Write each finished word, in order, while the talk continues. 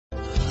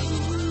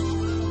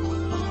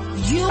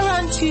due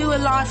unto a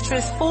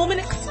life-transforming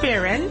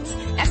experience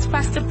as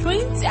Pastor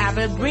Prince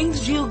Abah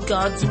brings you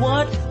God's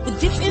Word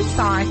with deep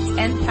insight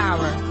and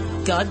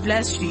power. God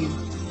bless you.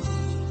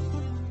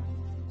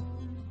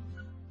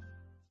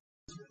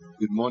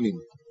 Good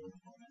morning.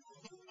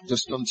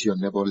 Just turn to your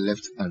neighbor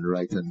left and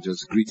right and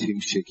just greet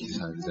him, shake his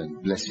hands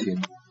and bless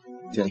him.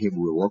 Tell him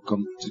we're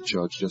welcome to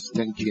church. Just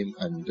thank him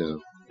and,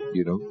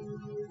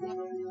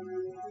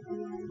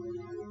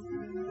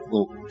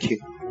 Okay,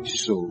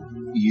 so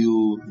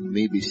you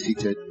may be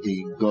seated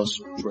in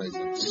God's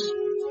presence.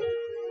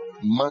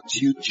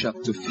 Matthew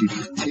chapter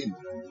 15.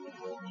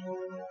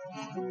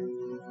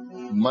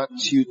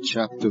 Matthew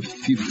chapter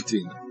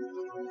 15.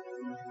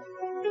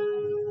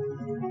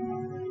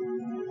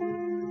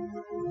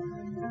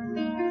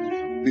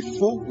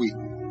 Before we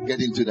get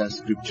into that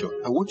scripture,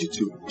 I want you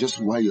to, just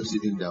while you're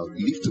sitting down,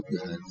 lift up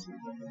your hands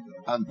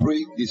and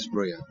pray this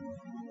prayer.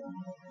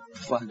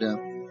 Father,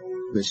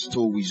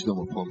 bestow wisdom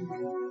upon me.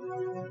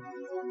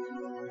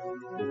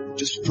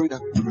 Just pray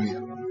that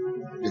prayer.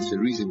 There's a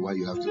reason why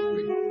you have to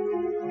pray.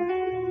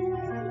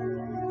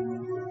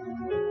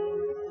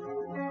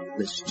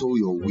 Bestow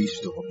your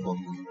wisdom upon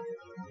me.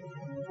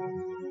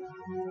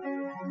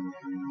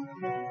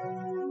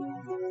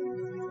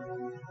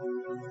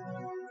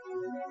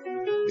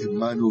 A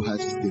man who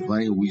has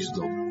divine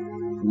wisdom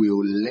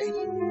will learn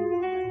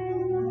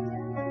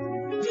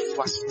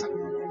faster,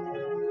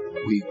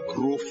 will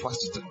grow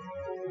faster,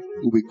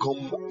 will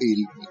become a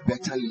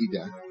better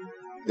leader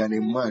than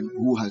a man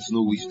who has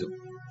no wisdom.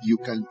 You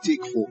can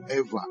take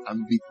forever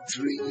and be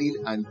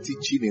training and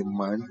teaching a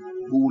man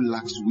who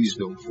lacks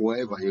wisdom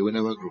forever. He will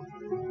never grow.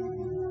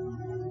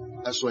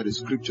 That's why the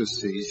scripture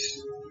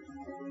says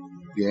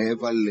they are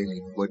ever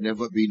learning but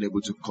never being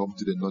able to come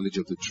to the knowledge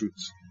of the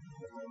truth.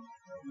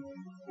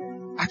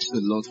 Ask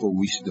the Lord for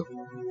wisdom.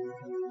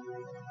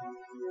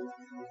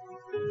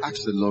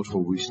 Ask the Lord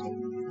for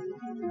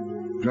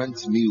wisdom.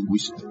 Grant me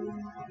wisdom.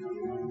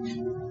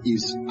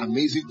 It's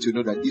amazing to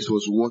know that this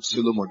was what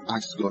Solomon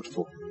asked God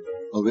for.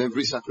 Of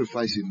every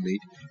sacrifice he made,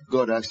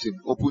 God asked him,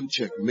 open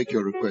check, make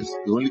your request.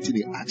 The only thing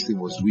he asked him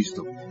was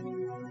wisdom.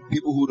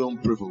 People who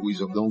don't pray for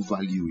wisdom don't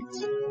value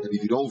it. And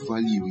if you don't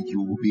value it,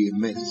 you will be a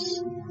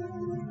mess.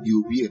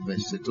 You will be a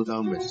mess, a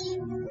total mess.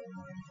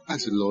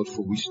 Ask the Lord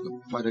for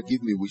wisdom. Father,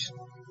 give me wisdom.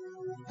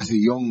 As a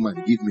young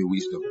man, give me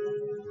wisdom.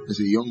 As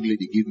a young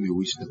lady, give me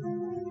wisdom.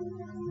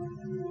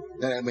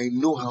 That I might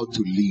know how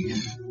to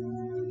live.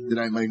 That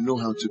I might know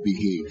how to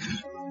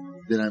behave.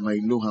 That I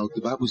might know how.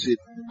 The Bible said,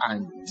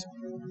 and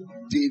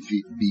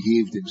David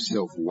behaved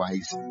himself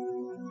wisely.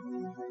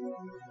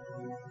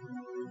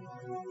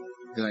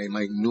 That I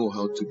might know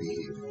how to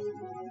behave.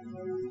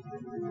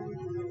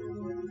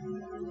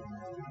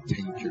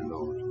 Thank you,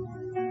 Lord.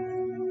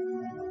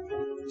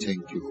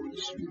 Thank you, Holy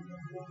Spirit.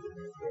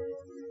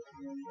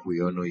 We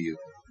honor you.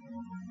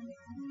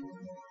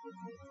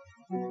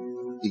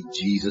 In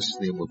Jesus'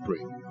 name we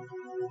pray.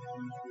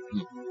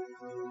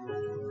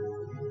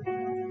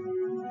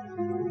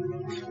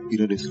 You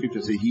know, the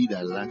scripture says, he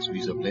that lacks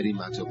wisdom, let him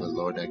ask of the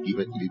Lord that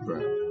giveth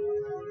liberally,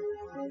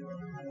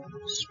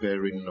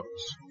 sparing not.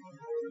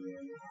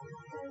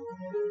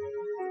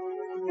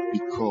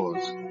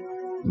 Because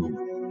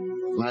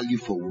the value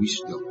for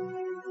wisdom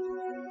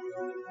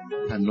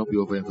cannot be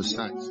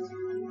overemphasized.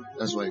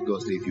 That's why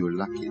God says, if you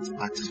lack it,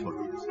 ask for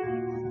it.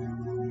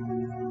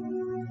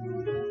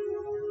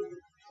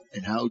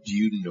 And how do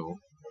you know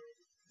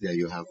that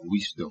you have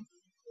wisdom?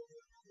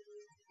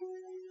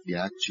 They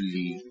are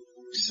actually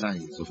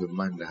signs of a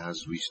man that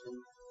has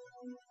wisdom.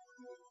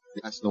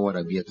 That's not what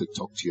I'm here to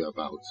talk to you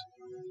about.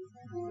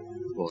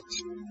 But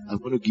I'm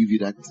going to give you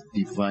that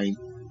divine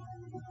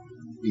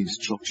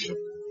instruction.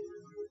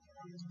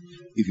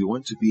 If you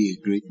want to be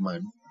a great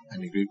man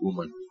and a great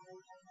woman,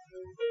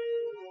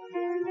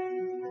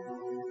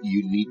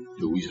 you need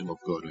the wisdom of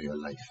God in your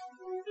life.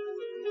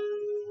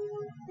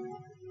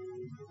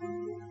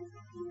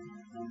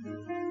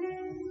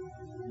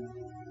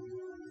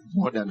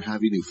 More than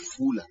having a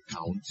full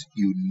account,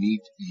 you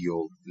need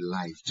your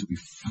life to be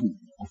full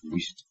of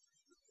wisdom.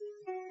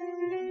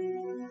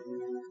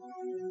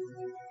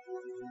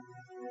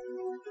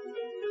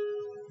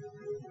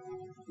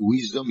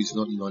 Wisdom is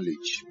not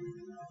knowledge.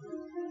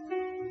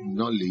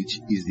 Knowledge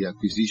is the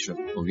acquisition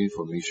of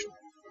information.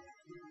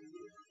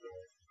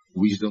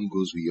 Wisdom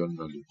goes beyond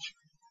knowledge.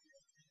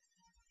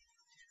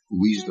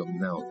 Wisdom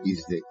now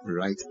is the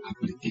right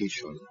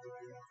application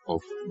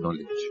of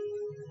knowledge.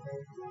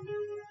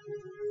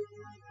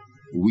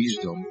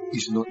 Wisdom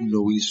is not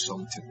knowing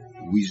something.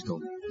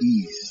 Wisdom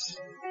is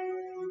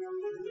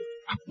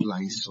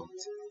applying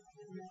something.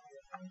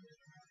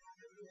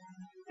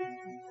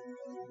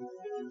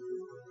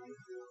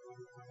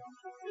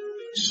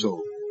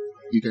 So,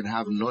 you can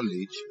have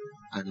knowledge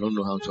and not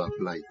know how to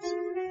apply it.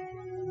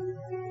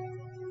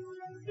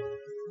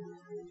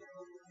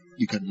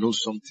 You can know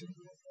something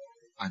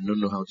and not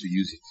know how to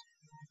use it.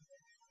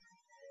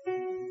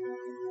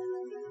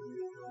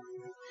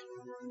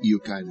 You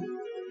can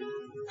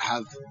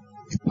have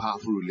a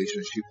powerful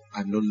relationship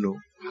and not know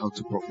how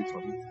to profit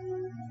from it,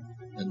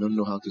 and not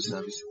know how to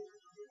service it.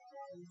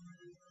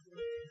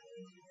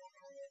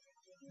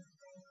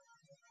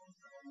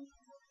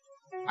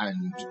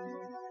 And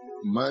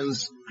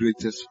man's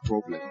greatest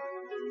problem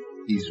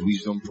is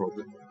wisdom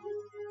problem.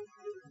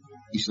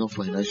 It's not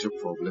financial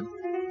problem.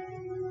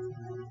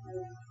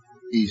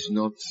 It's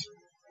not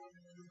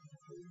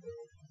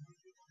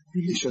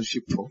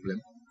relationship problem.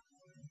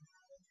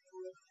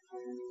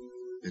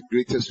 The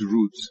greatest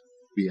root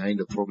behind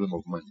the problem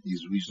of man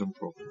is wisdom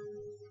problem.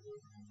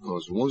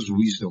 Because once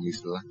wisdom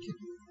is lacking,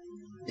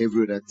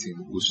 every other thing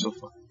will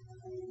suffer.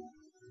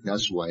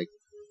 That's why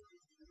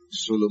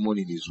Solomon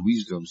in his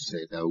wisdom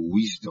said that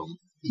wisdom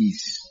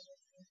is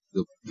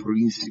the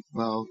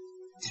principal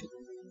thing.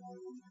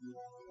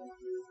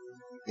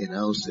 And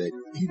now said,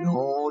 in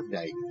all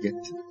thy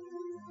getting,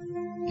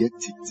 get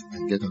it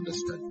and get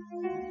understanding.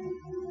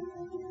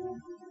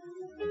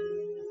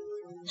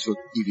 So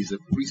if it's a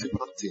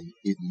principal thing,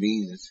 it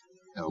means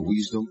that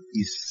wisdom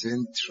is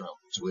central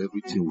to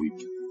everything we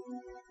do.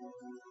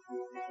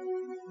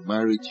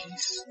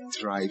 Marriages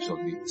thrives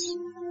on it.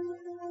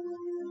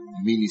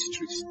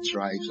 Ministries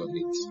thrives on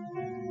it.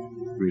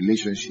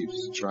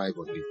 Relationships thrive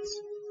on it.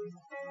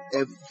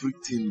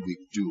 Everything we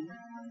do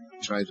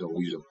thrives on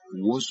wisdom.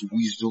 Once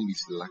wisdom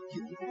is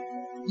lacking,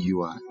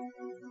 you are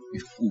a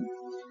fool.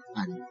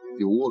 And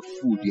the word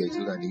fool here is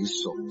not an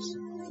insult.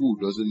 Fool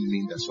doesn't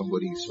mean that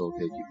somebody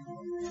insulted you.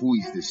 Fool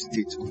is the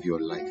state of your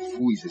life.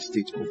 Fool is the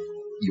state of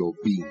your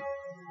being.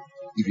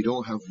 If you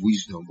don't have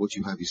wisdom, what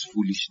you have is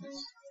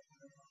foolishness.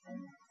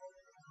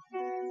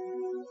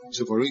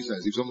 So for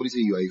instance, if somebody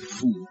says you are a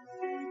fool,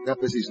 that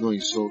person is not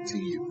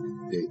insulting you.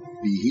 The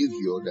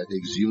behavior that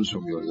exudes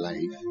from your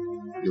life,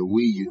 the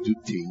way you do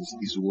things,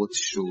 is what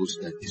shows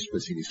that this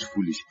person is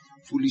foolish.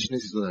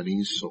 Foolishness is not an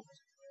insult.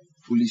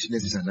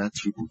 Foolishness is an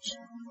attribute.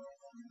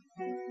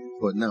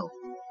 But now,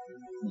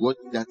 what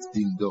that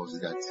thing does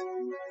is that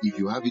if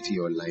you have it in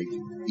your life,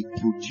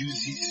 it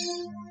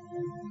produces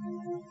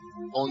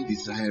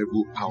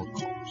undesirable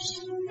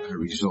outcomes and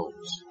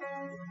results.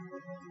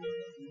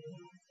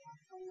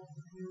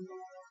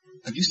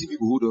 Have you seen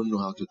people who don't know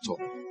how to talk?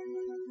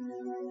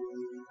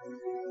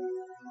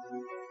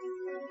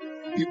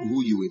 People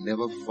who you will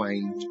never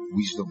find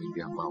wisdom in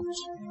their mouth.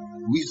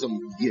 Wisdom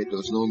here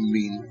does not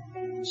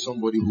mean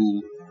somebody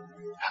who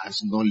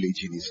has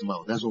knowledge in his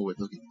mouth. That's what we're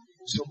talking.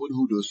 Somebody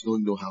who does not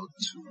know how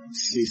to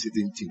say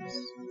certain things.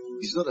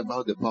 It's not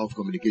about the power of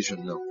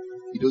communication now.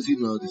 He doesn't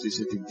know how to say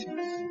certain things.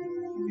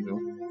 You know,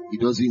 he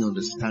doesn't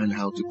understand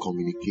how to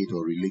communicate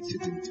or relate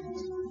certain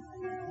things.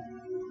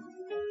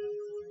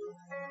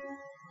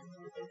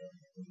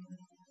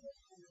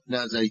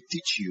 Now, as I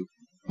teach you,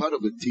 part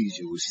of the things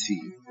you will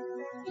see,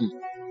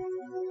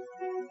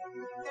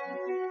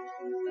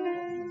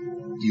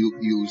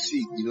 you will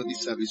see,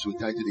 this service will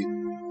title it,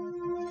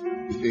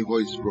 Favour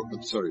is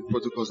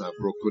protocols are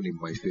broken in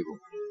my favor.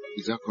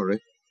 Is that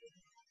correct?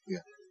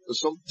 Yeah. So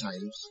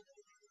sometimes,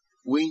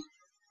 when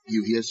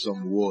you hear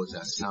some words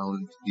that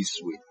sound this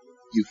way,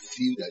 you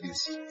feel that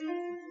it's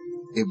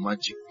a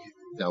magic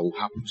that will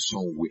happen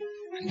somewhere,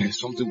 and then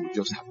something will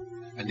just happen,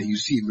 and then you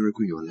see a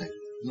miracle in your life.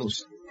 No,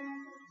 sir.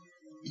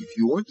 If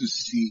you want to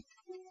see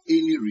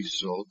any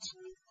result,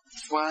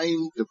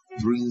 find the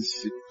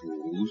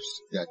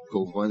principles that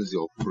governs the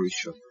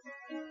operation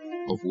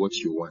of what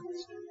you want.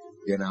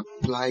 Then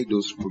apply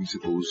those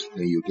principles,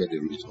 then you get the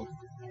result.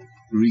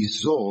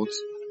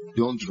 Results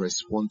don't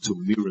respond to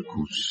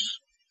miracles.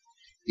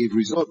 If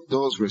result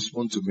does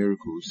respond to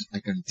miracles,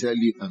 I can tell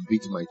you and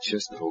beat my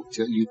chest, I'll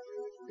tell you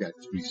that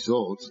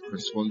results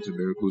respond to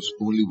miracles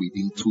only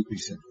within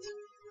 2%.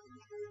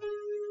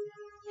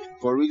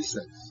 For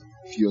instance,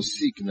 if you're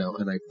sick now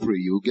and I pray,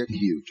 you'll get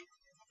healed.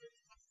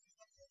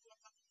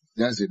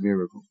 That's a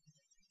miracle.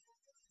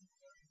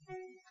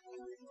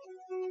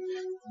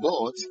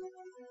 But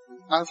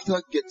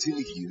after getting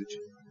healed,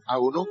 I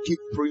will not keep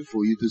praying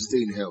for you to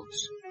stay in health.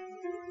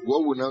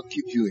 What will now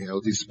keep you in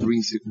health is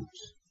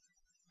principles.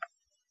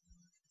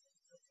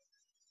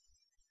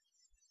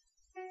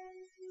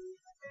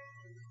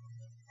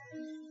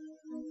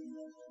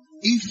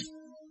 If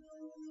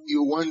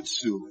you want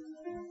to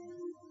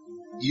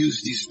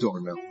use this door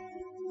now,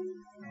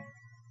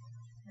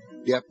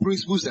 there are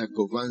principles that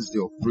governs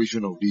the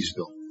operation of this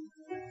door.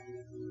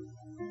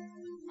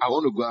 I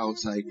want to go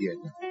outside there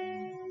now.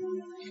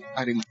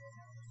 And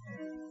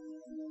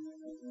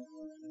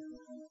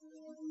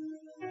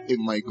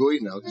in my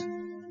going out,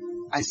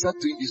 I start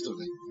doing this door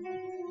like,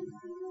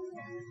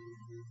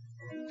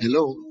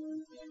 hello?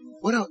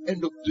 What I'll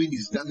end up doing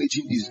is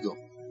damaging this door.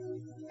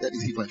 That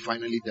is if I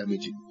finally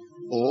damage it.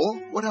 Or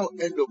what I'll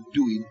end up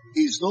doing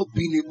is not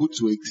being able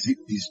to exit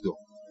this door.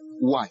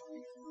 Why?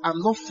 I'm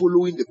not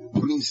following the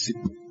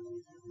principle.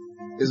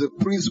 There's a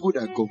principle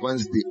that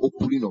governs the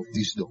opening of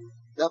this door.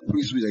 That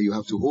principle is that you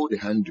have to hold the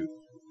handle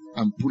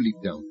and pull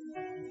it down.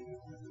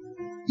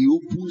 It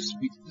opens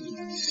with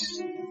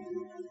ease.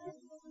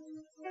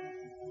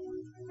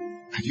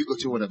 Have you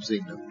gotten what I'm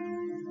saying now?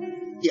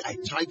 Yeah, I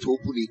try to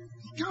open it.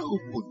 It can't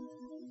open.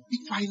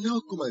 If I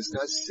now come and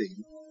start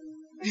saying,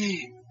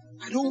 hey,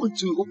 I don't want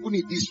to open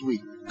it this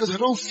way because I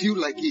don't feel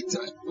like it.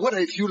 What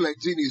I feel like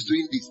doing is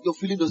doing this. Your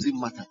feeling doesn't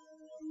matter.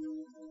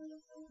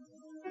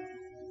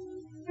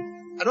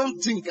 I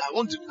don't think I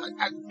want to,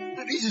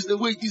 this is the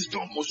way this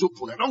door must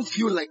open. I don't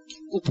feel like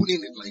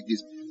opening it like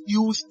this.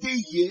 You will stay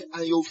here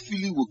and your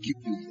feeling will keep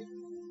you here.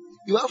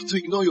 You have to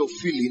ignore your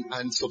feeling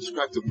and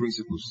subscribe to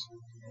principles.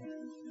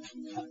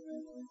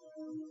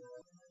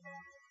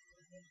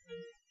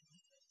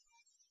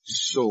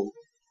 So,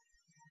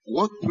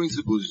 what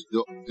principles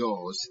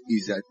does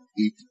is that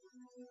it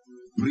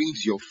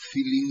brings your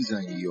feelings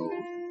and your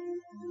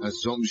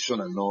assumption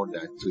and all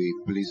that to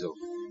a place of,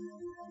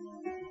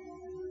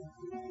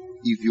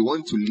 if you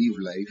want to live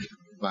life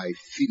by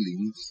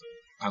feelings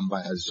and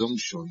by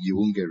assumption, you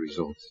won't get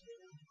results.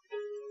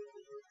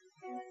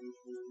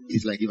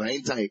 It's like if I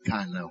enter a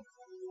car now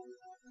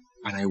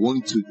and I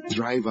want to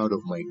drive out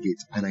of my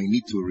gate and I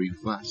need to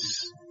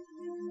reverse.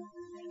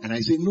 And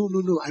I say, no,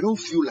 I don't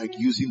feel like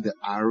using the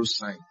arrow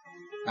sign.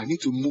 I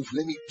need to move.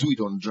 Let me do it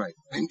on drive.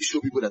 Let me show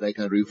people that I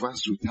can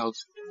reverse without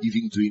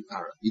even doing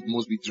arrow. It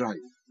must be drive.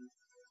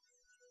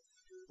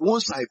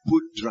 Once I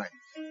put drive,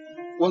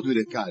 what will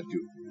the car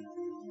do?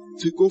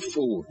 To go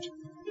forward.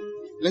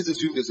 Let's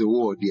assume there's a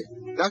wall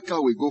there. That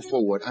car will go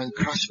forward and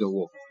crash the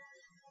wall.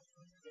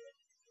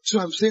 So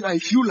I'm saying I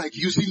feel like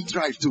using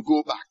drive to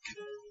go back.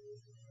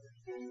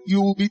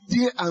 You will be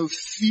there and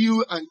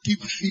feel and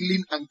keep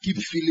feeling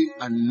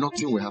and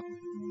nothing will happen.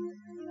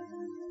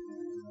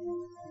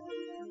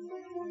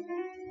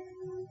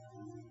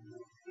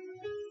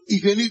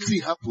 If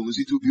anything happens,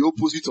 it will be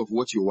opposite of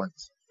what you want.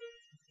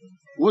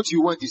 What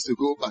you want is to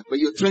go back, but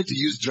you're trying to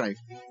use drive.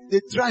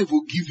 The drive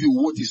will give you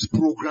what is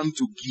programmed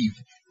to give.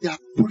 There are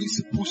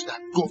principles that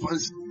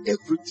governs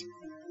everything.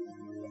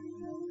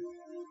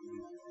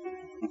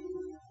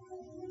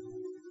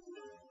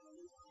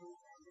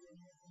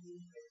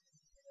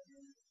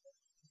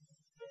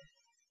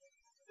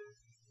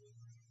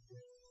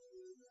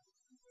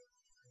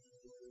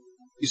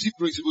 You see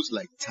principles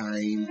like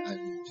time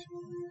and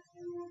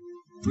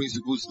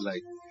principles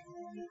like,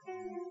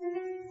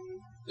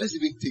 let's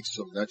even take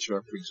some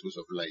natural principles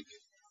of life.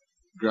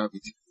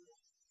 Gravity.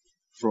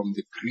 From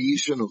the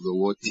creation of the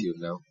world till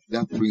now,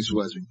 that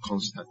principle has been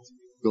constant.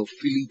 Your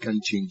feeling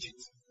can't change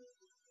it.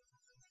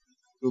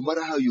 No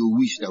matter how you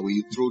wish that when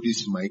you throw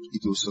this mic,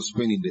 it will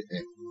suspend in the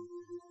air.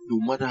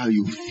 No matter how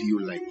you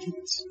feel like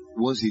it,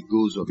 once it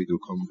goes up, it will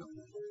come down.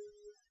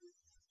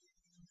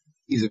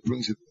 It's a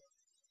principle.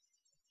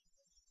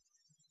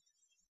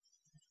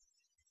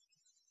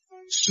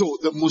 So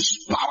the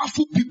most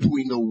powerful people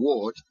in the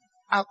world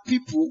are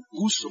people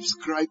who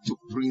subscribe to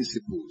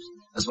principles.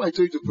 That's why I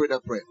told you to pray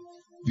that prayer.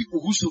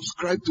 People who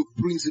subscribe to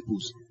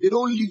principles. They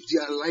don't live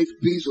their life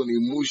based on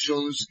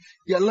emotions.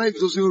 Their life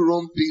doesn't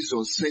run based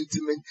on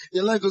sentiment.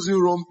 Their life doesn't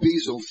run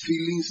based on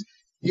feelings.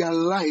 Their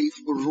life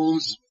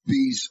runs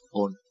based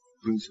on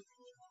principles.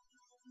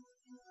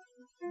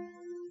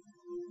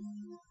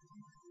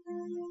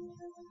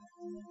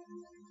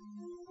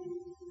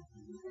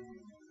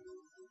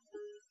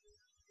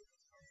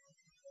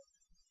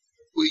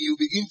 When you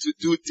begin to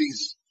do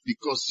things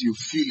because you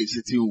feel a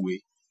certain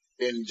way,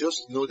 then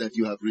just know that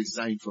you have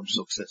resigned from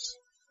success.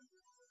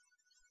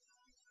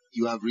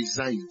 You have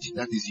resigned.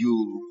 That is,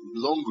 you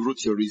long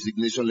wrote your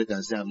resignation letter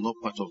and say, I'm not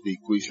part of the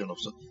equation of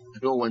success. I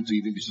don't want to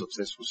even be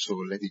successful, so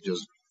let it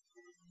just go.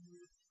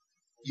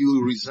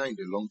 You resigned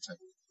a long time.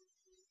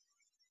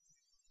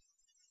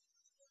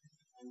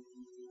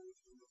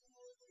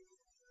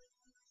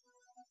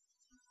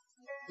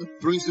 The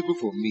principle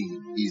for me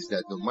is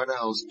that no matter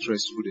how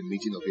stressful the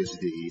meeting of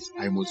yesterday is,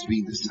 I must be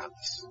in the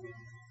service.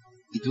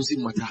 It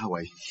doesn't matter how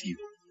I feel.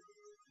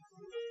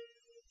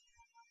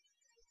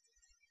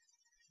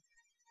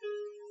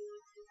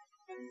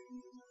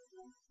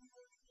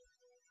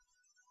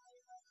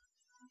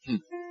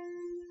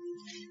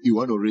 You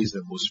want to raise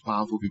the most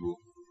powerful people,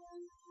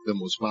 the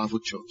most powerful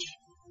church,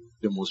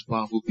 the most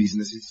powerful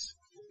businesses,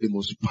 the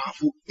most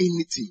powerful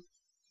anything.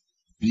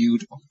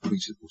 Build on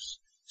principles.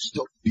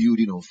 Stop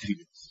building on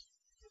feelings.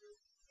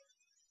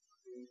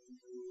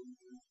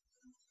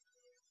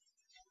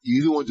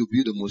 You even want to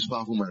build the most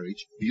powerful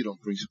marriage, build on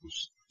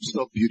principles.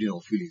 Stop building on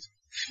feelings.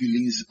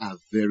 Feelings are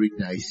very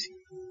dicey.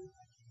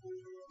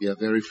 They are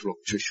very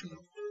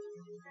fluctuational.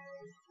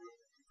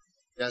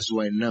 That's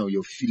why now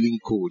you're feeling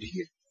cold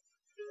here.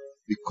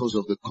 Because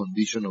of the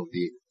condition of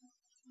the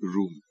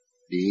room,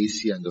 the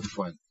AC and the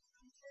fan.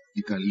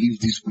 You can leave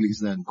this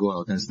place now and go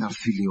out and start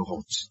feeling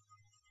hot.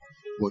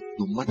 But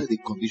no matter the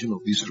condition of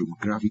this room,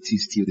 gravity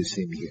is still the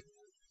same here.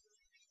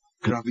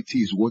 Gravity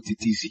is what it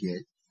is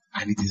here,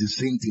 and it is the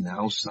same thing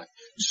outside.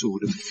 So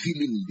the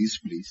feeling in this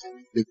place,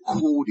 the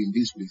cold in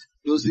this place,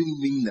 doesn't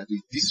mean that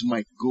if this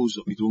mic goes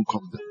up, it won't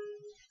come down.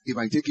 If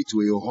I take it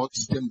to a hot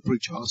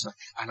temperature outside,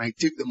 and I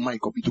take the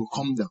mic up, it will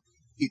come down.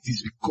 It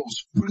is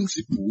because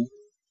principle,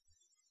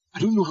 I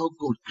don't know how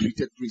God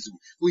created principle,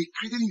 but He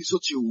created it in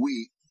such a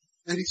way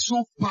that it's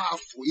so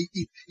powerful,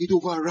 it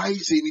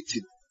overrides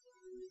anything.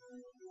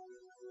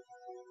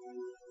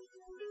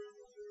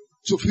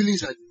 So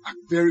feelings are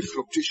very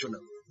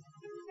fluctuational.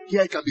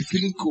 Here I can be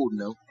feeling cold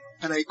now,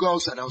 and I go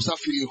outside and I'll start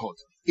feeling hot.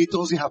 It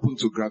doesn't happen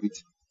to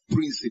gravity.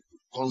 Principle,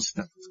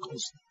 constant.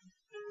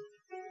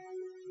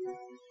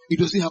 It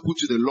doesn't happen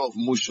to the law of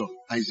motion,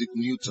 Isaac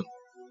Newton.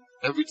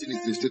 Everything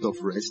is in a state of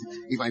rest.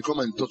 If I come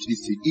and touch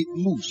this thing, it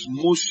moves.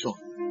 Motion.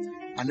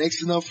 An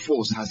external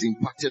force has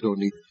impacted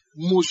on it.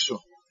 Motion.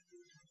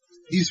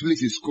 This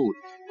place is cold.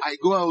 I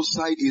go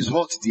outside, it's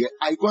hot there.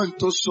 I go and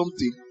touch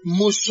something.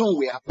 Motion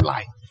will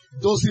apply.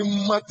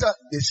 Doesn't matter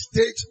the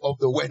state of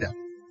the weather.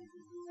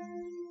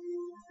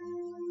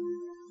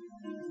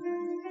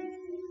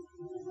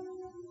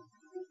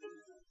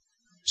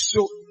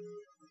 So,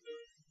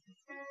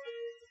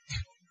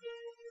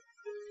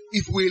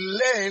 if we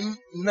learn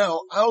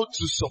now how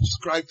to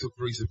subscribe to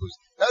principles,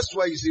 that's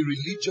why you see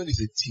religion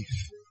is a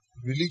thief.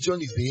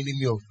 Religion is the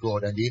enemy of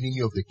God and the enemy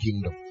of the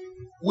kingdom.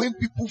 When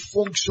people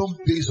function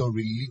based on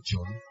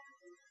religion,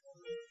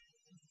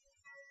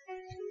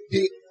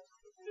 they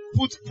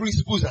put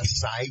principles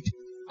aside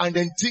and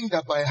then think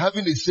that by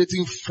having a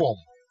certain form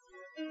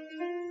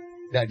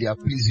that they are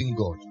pleasing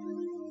God.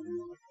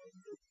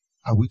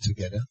 Are we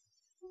together?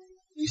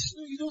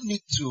 You don't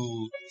need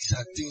to, these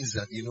are things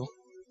that,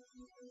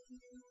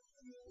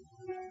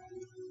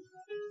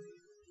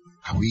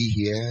 Are we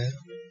here?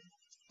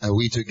 Are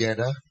we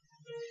together?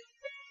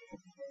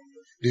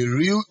 The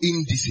real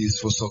indices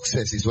for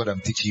success is what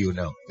I'm teaching you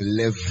now.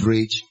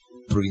 Leverage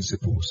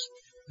principles.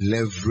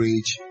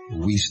 Leverage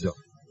wisdom.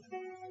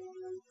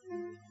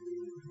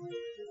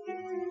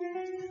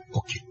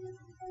 Okay.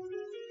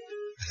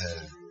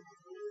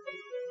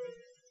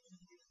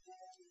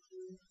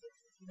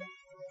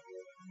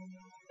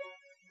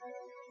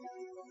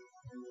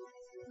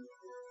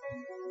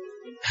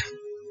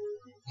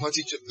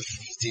 Matthew chapter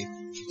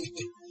 15.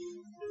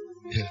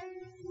 Yeah.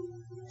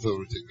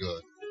 Glory to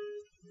God.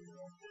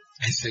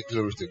 I say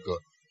glory to God.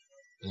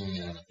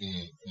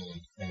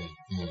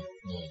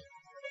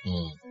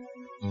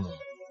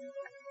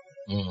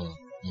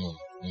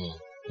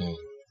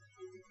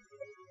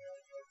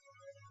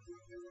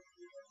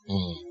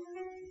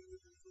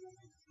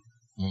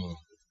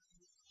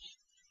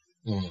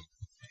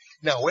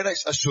 Now, when I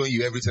start showing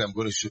you everything I'm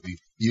going to show you,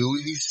 you will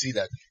really see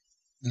that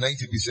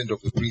 90%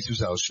 of the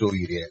principles I'll show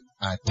you there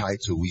are tied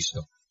to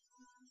wisdom.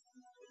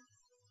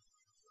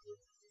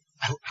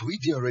 Are we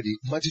there already?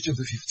 Matthew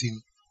chapter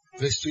 15,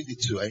 verse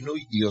 22. I know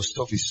your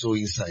stuff is so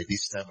inside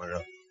this time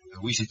around. I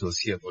wish it was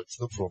here, but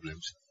no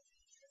problems.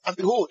 And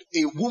behold,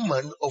 a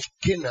woman of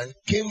Canaan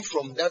came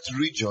from that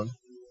region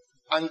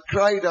and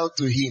cried out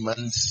to him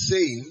and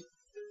saying,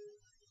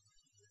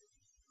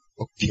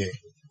 okay,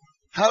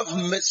 have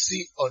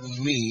mercy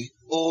on me,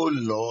 O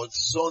Lord,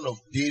 son of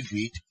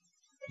David.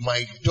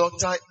 My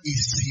daughter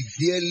is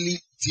severely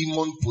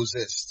demon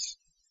possessed.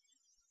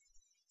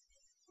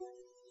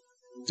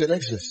 The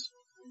next verse.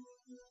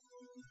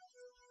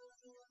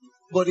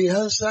 But he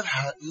answered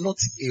her not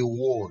a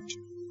word.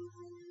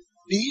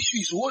 The issue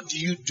is, what do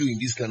you do in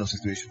this kind of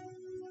situation?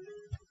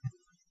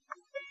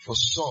 For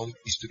some,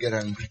 is to get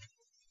angry.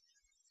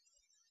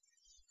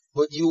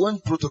 But you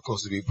want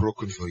protocols to be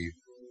broken for you.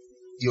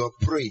 You are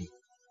praying.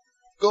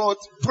 God,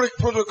 break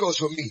protocols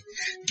for me.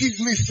 Give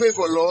me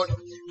favor, Lord.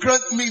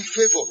 Grant me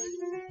favor.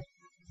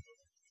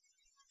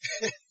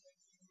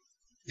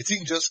 The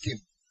thing just came.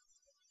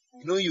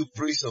 You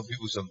pray some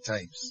people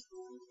sometimes.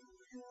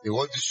 They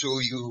want to show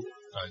you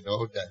and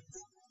all that.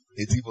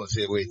 The people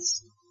say, wait,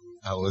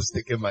 I was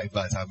taking my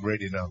bath. I'm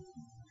ready now.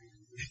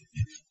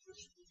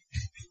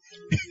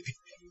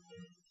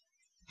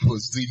 I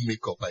was doing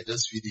makeup. I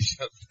just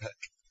finished up back.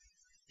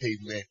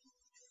 Amen.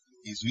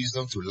 It's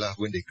wisdom to laugh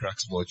when they crack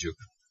small joke.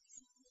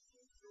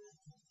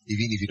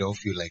 Even if you don't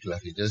feel like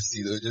laughing, just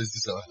do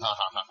some ha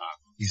ha ha ha.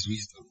 It's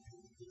wisdom.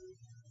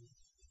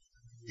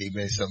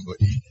 Amen,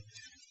 somebody.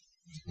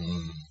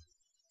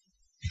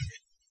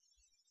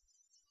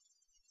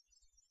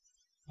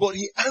 But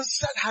he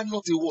answered her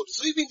not a word.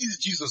 So even this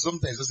Jesus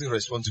sometimes doesn't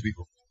respond to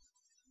people.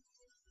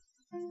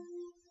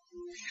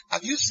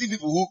 Have you seen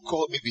people who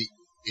call maybe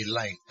a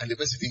line and the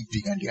person didn't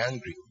dig and they're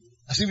angry?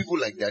 I've seen people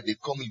like that. They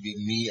call maybe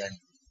me and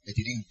I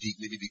didn't dig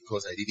maybe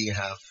because I didn't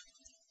have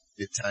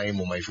the time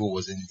or my phone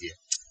wasn't there.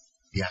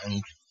 They're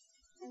angry.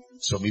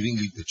 Some even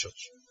leave the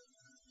church.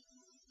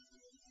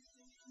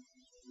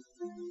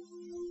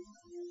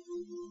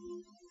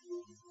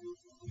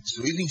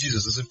 So even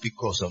Jesus doesn't pick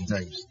calls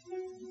sometimes.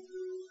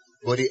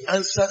 But he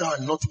answered her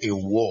not a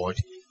word,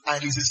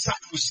 and his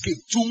disciples came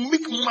to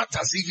make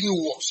matters even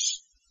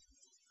worse.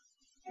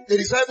 The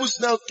disciples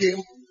now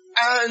came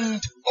and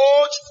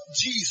urged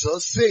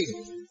Jesus,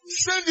 saying,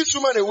 send this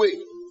woman away,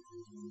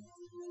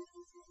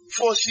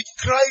 for she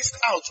cries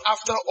out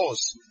after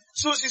us.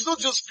 So she's not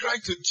just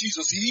crying to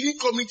Jesus. He even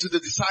coming to the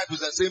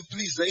disciples and saying,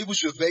 please, the able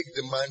should beg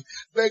the man,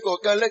 beg, or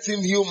can let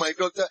him heal my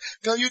daughter.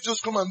 Can you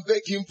just come and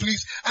beg him,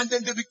 please? And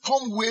then they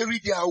become weary,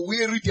 they are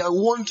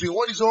wondering,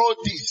 what is all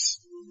this?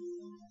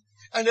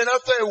 And then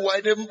after a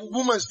while, the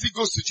woman still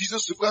goes to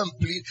Jesus to go and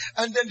plead,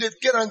 and then they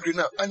get angry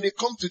now, and they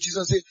come to Jesus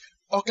and say,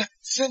 okay,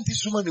 send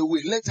this woman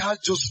away, let her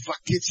just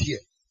vacate here.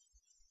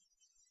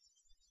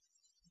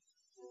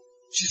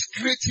 She's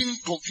creating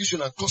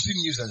confusion and causing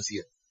nuisance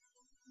here.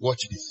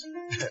 Watch this.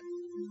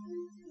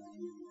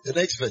 The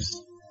next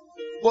verse.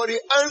 But he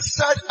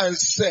answered and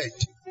said,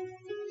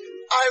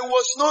 I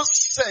was not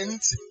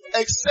sent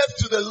except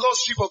to the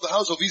lost sheep of the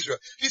house of Israel.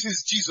 This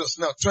is Jesus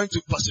now trying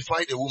to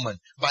pacify the woman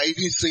by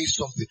even saying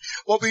something.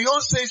 But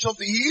beyond saying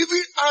something, he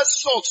even adds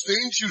salt to the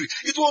injury.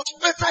 It was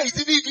better he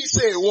didn't even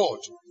say a word.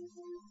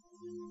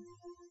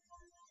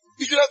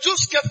 If you have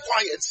just kept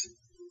quiet,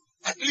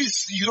 at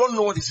least you don't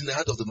know what is in the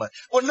heart of the man.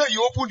 But now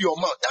you opened your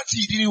mouth. That's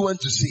what you didn't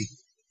want to say.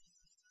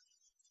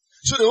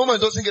 So the woman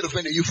doesn't get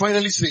offended. You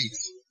finally say it.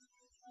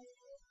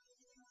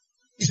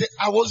 He said,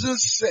 I wasn't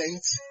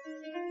sent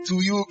to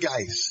you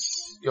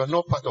guys. You're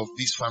not part of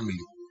this family.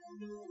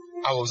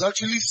 I was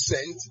actually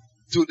sent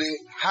to the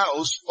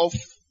house of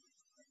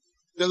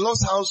the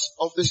lost house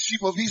of the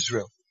sheep of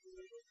Israel.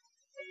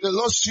 The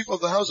lost sheep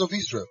of the house of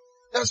Israel.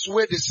 That's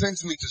where they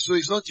sent me to. So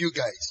it's not you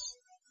guys.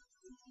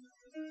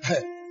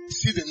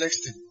 See the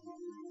next thing.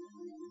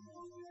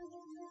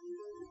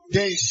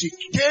 Then she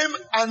came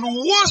and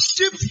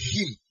worshipped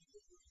him,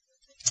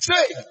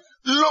 saying,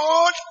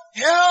 Lord,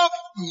 help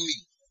me.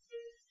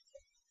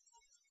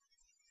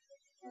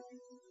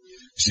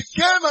 She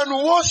came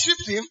and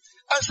worshipped him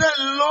and said,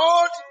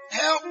 Lord,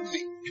 help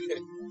me.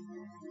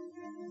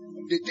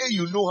 The day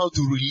you know how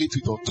to relate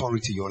with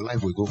authority, your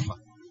life will go far.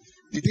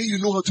 The day you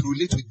know how to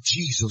relate with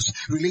Jesus,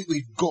 relate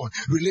with God,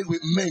 relate with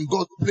men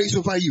God placed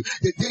over you,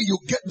 the day you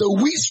get the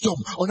wisdom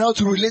on how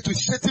to relate with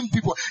certain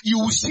people, you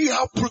will see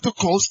how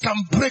protocols can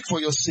break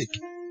for your sake.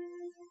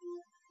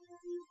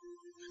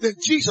 Then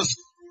Jesus,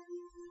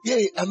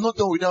 I'm not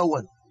done with that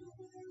one.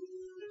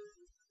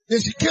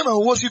 Then she came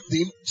and worshipped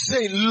him,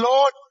 saying,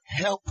 Lord,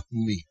 help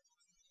me.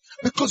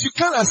 Because you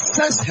can't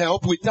access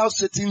help without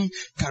certain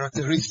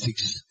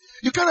characteristics.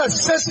 You can't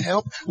access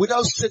help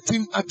without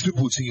certain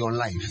attributes in your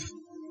life.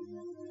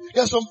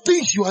 There are some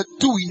things you are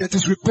doing that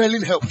is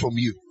repelling help from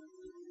you.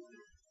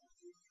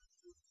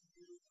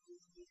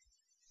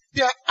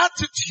 There are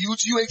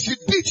attitudes you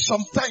exhibit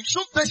sometimes.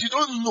 Sometimes you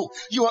don't know.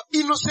 You are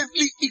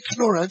innocently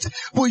ignorant,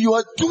 but you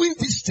are doing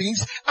these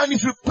things and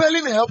it's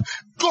repelling help.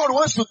 God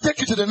wants to take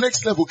you to the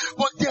next level,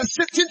 but there are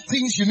certain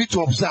things you need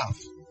to observe.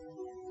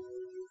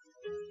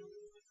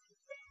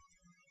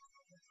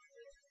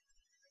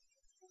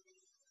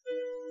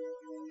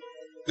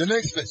 The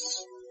next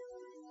verse.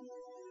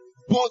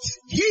 But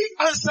he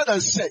answered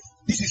and said,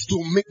 this is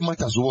to make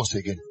matters worse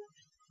again.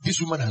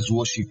 This woman has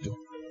worshipped him.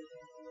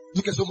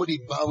 Look at somebody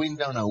bowing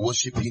down and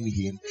worshiping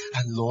him.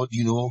 And Lord,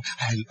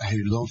 I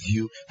love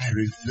you. I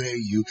revere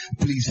you.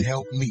 Please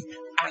help me.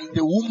 And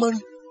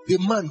the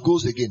man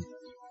goes again.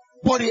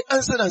 But he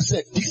answered and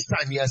said, this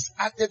time he has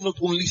added not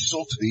only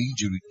salt to the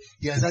injury,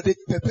 he has added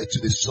pepper to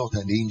the salt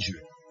and the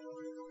injury.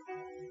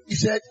 He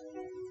said,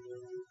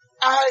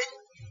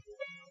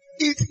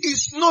 it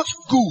is not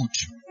good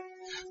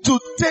to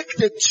take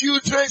the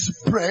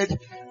children's bread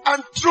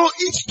and throw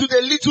it to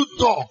the little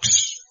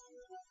dogs.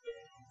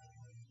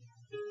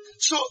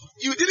 So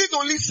you didn't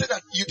only say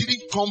that you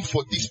didn't come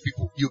for these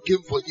people, you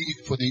came for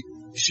the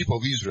sheep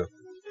of Israel.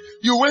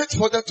 You went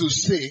further to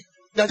say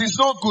that it's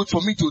not good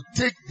for me to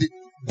take the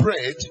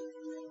bread,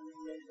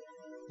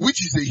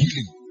 which is the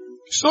healing.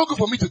 It's not good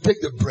for me to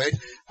take the bread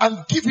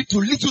and give it to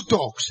little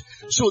dogs.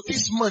 So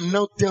this man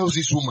now tells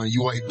this woman,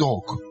 you are a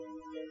dog.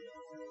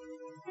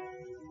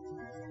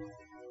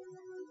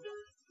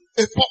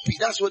 A puppy,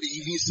 that's what it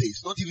even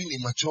says. Not even a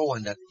mature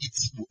one that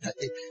eats.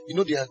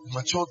 They are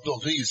mature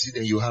dogs. When you see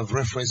them, you have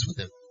reference for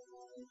them.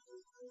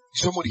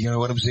 Somebody hear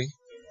what I'm saying?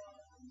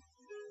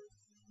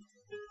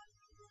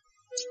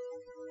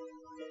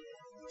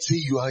 See,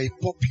 you are a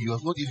puppy. You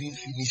have not even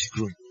finished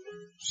growing.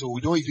 So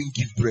we don't even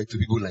give bread to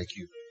people like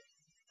you.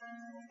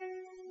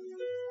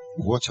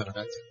 Watch out on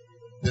that.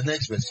 The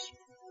next verse.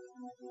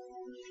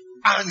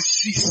 And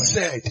she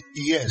said,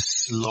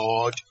 yes,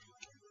 Lord.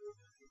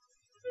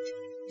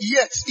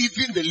 Yet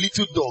even the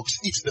little dogs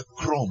eat the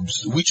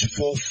crumbs which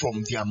fall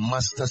from their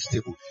master's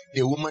table.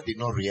 The woman did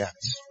not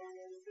react.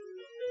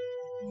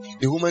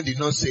 The woman did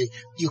not say,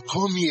 you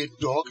call me a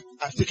dog,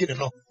 I've taken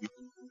enough.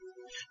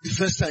 The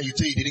first time you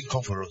say you didn't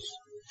come for us.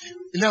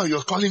 Now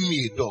you're calling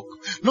me a dog.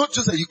 Not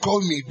just that you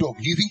called me a dog,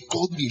 you even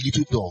called me a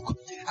little dog.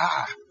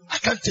 I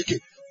can't take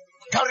it.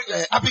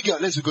 Carry Abigail,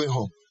 let's go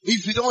home.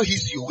 If we don't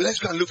hit you, let's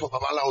go and look for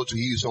Babalawo to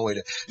heal you somewhere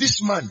there.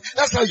 This man,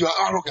 that's how you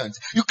are arrogant.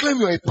 You claim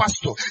you're a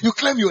pastor. You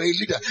claim you're a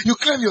leader. You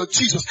claim you're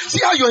Jesus. See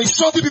how you're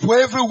insulting people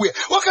everywhere.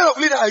 What kind of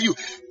leader are you?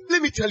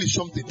 Let me tell you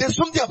something. There's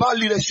something about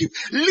leadership.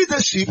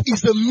 Leadership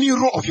is the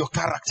mirror of your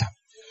character.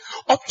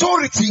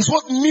 Authority is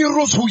what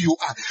mirrors who you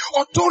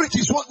are. Authority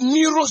is what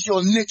mirrors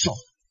your nature.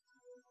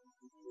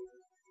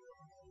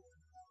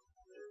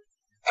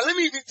 And let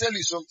me even tell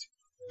you something.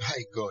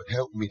 Hi God,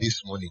 help me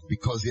this morning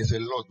because there's a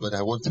lot, but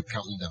I want to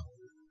calm down.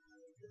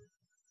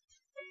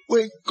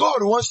 When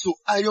God wants to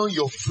iron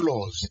your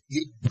flaws,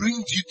 He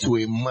brings you to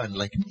a man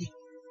like me.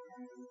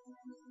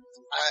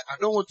 I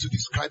don't want to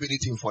describe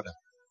anything further.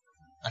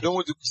 I don't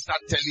want to start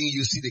telling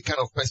you, see the kind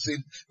of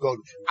person God,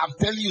 I'm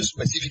telling you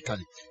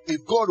specifically.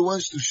 If God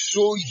wants to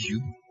show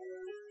you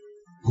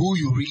who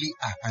you really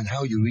are and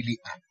how you really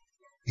are,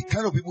 the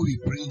kind of people He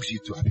brings you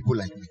to are people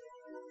like me.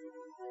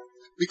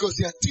 Because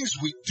there are things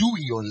we do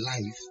in your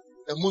life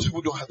that most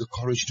people don't have the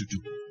courage to do.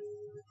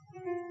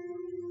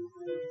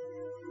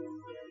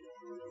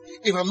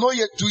 If I'm not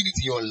yet doing it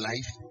in your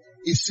life,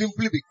 it's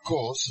simply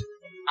because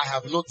I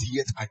have not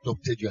yet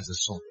adopted you as a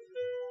son.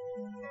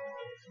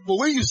 But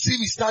when you see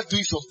me start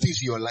doing some things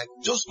in your life,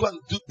 just go and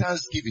do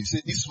thanksgiving.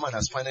 Say, this man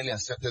has finally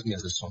accepted me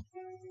as a son.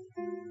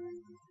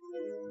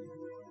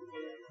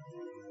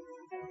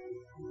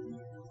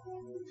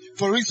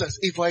 For instance,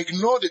 if I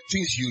ignore the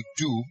things you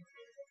do,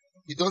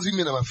 it doesn't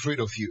mean I'm afraid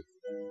of you.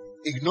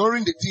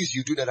 Ignoring the things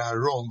you do that are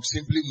wrong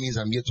simply means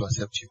I'm here to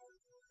accept you.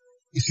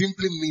 It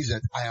simply means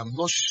that I am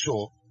not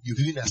sure you've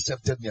even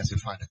accepted me as a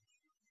father.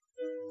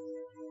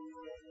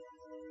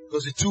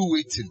 Because the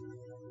two-way thing.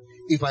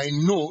 If I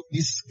know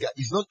this guy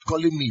is not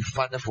calling me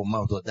father for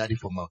mouth or daddy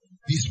for mouth,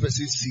 this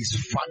person sees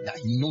father,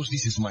 he knows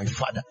this is my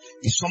father.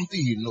 It's something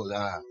he knows.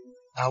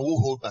 I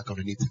won't hold back on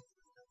anything.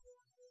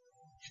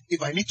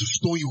 If I need to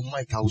stone you,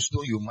 Mike, I will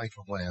stone you, Mike,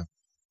 from where I am.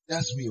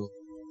 That's me.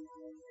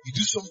 You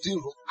do something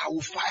wrong, I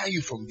will fire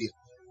you from there.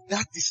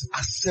 That is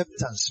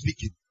acceptance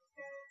speaking.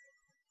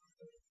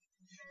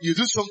 You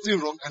do something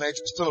wrong and I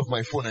turn off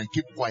my phone and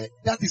keep quiet.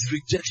 That is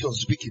rejection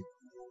speaking.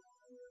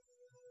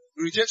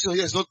 Rejection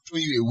here is not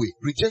throwing you away.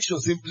 Rejection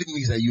simply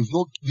means that you've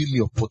not given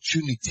me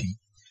opportunity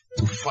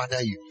to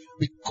father you.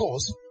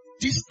 Because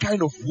this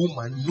kind of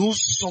woman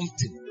knows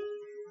something.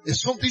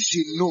 There's something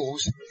she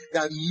knows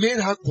that made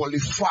her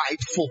qualified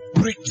for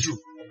breakthrough.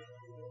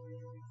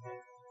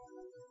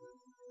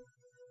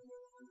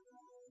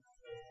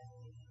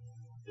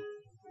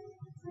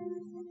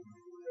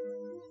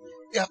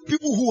 There are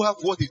people who have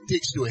what it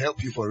takes to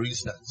help you, for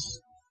instance,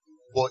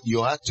 but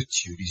your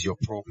attitude is your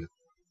problem.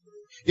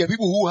 There are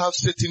people who have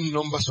certain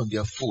numbers on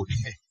their phone,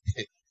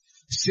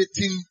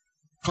 certain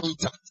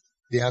contacts,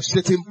 they have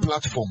certain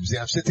platforms, they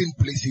have certain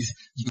places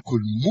you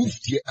could move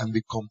there and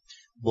become,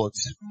 but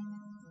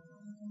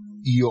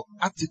your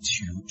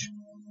attitude,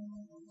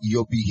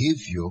 your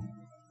behavior,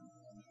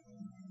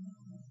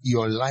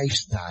 your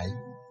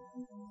lifestyle,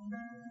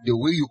 the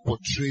way you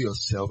portray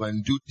yourself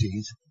and do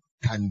things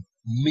can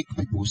make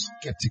people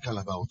skeptical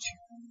about you.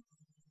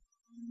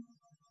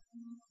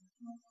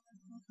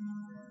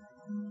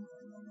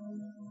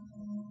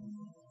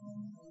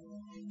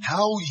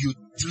 How you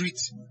treat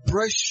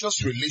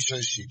precious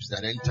relationships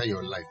that enter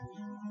your life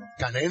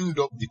can end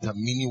up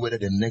determining whether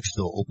the next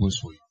door opens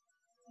for you.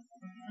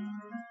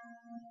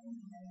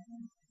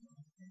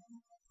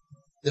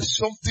 There's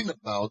something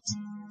about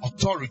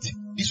authority.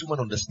 This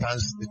woman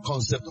understands the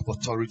concept of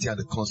authority and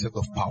the concept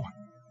of power.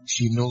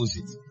 She knows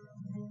it.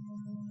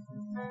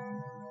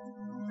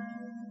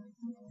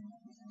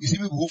 You see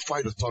people who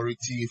fight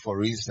authority,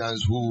 for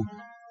instance, who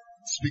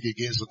speak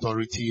against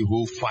authority,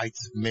 who fight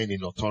men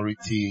in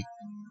authority.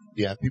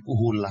 There are people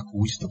who lack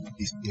wisdom in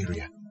this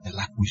area. They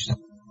lack wisdom.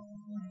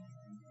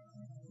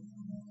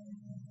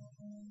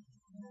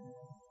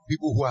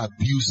 People who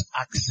abuse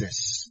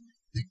access.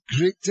 The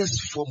greatest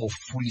form of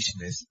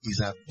foolishness is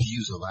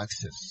abuse of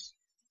access.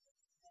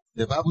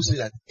 The Bible says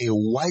that a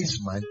wise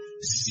man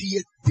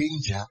seeth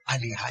danger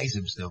and he hides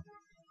himself.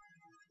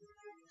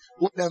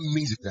 What that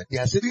means is that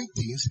there are certain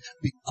things,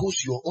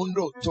 because you're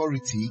under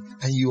authority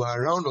and you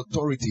are around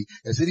authority,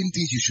 there are certain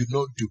things you should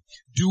not do.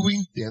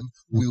 Doing them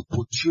will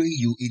portray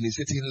you in a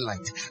certain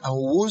light. And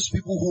once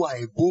people who are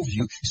above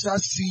you start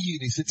seeing you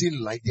in a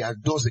certain light, there are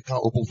doors they can't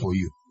open for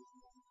you.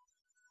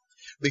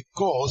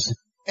 Because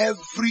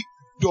every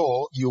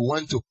door you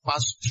want to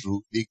pass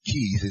through, the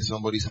key is in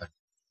somebody's hand.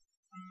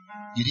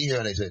 You didn't hear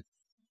what I said?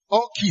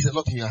 All keys are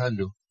not in your hand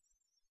though.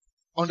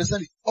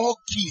 Understand it? All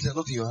keys are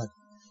not in your hand.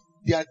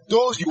 There are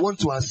doors you want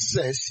to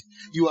access.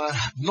 You are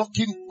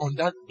knocking on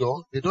that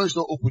door. The door is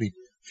not opening.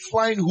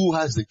 Find who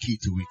has the key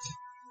to it.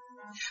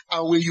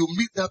 And when you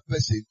meet that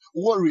person,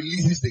 what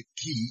releases the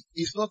key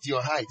is not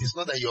your height. It's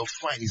not that you're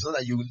fine. It's not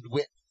that you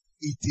wear.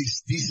 It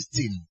is this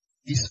thing,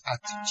 this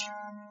attitude.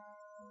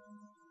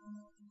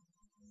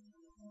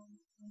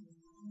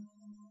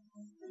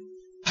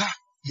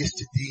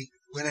 Yesterday,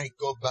 when I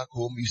got back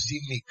home, you see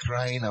me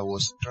crying. I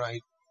was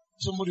crying.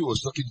 Somebody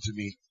was talking to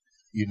me.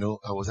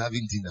 I was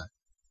having dinner.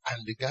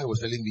 And the guy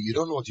was telling me, you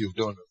don't know what you've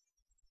done.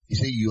 He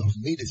said, you have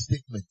made a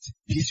statement.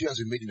 History has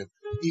been made in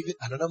even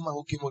another man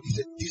who came out, he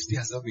said, this thing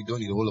has not been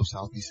done in the whole of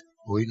Southeast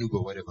or Enugu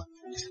or whatever.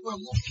 He said, well,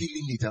 I'm not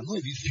feeling it. I'm not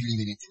even feeling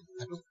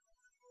anything.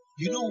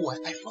 You know why?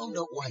 I found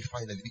out why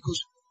finally.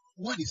 Because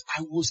one is,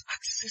 I was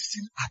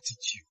accessing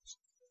attitude.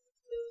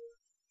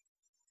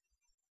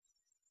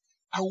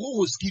 And what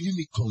was giving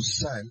me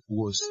concern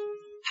was,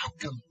 how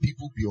can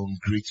people be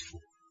ungrateful?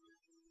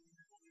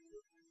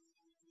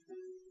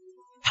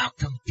 How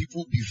can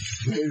people be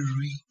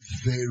very,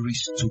 very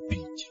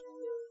stupid?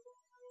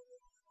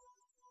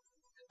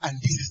 And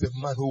this is the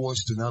man who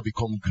wants to now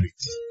become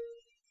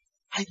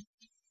great.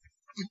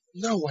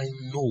 Now I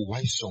know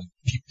why some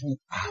people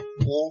are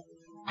poor,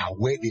 are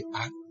where they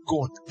are.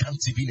 God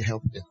can't even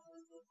help them.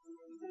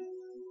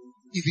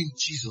 Even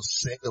Jesus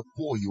said, the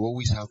poor you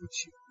always have with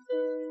you.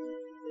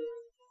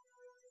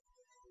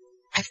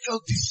 I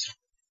felt this,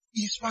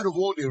 in spite of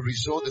all the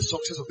result, the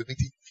success of the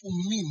meeting, for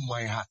me in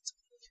my heart.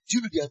 Do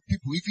you know there are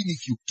people, even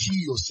if you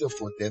kill yourself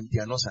for them, they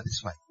are not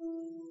satisfied.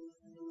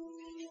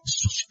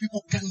 Such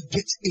people can't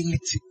get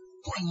anything.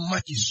 Go and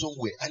mark it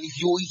somewhere. And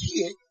if you're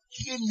here,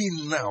 hear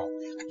me now.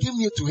 I came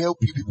here to help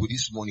you people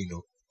this morning.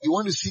 You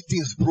want to see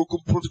things broken,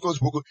 protocols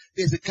broken.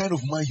 There's the kind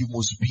of man you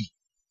must be.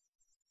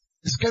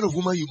 This kind of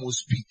woman you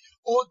must be.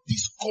 All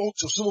these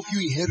culture, some of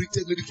you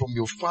inherited maybe from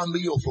your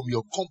family or from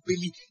your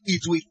company,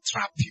 it will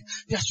trap you.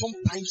 There are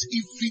sometimes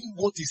even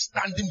what is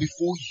standing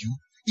before you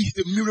is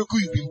the miracle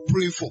you've been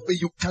praying for, but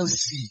you can't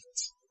see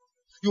it.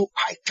 Your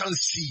eye can't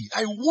see it.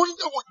 I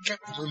wonder what kind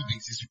of human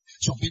beings is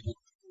some people.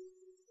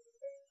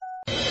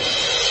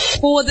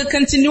 For the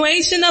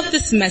continuation of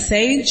this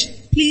message,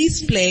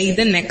 please play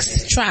the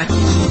next track.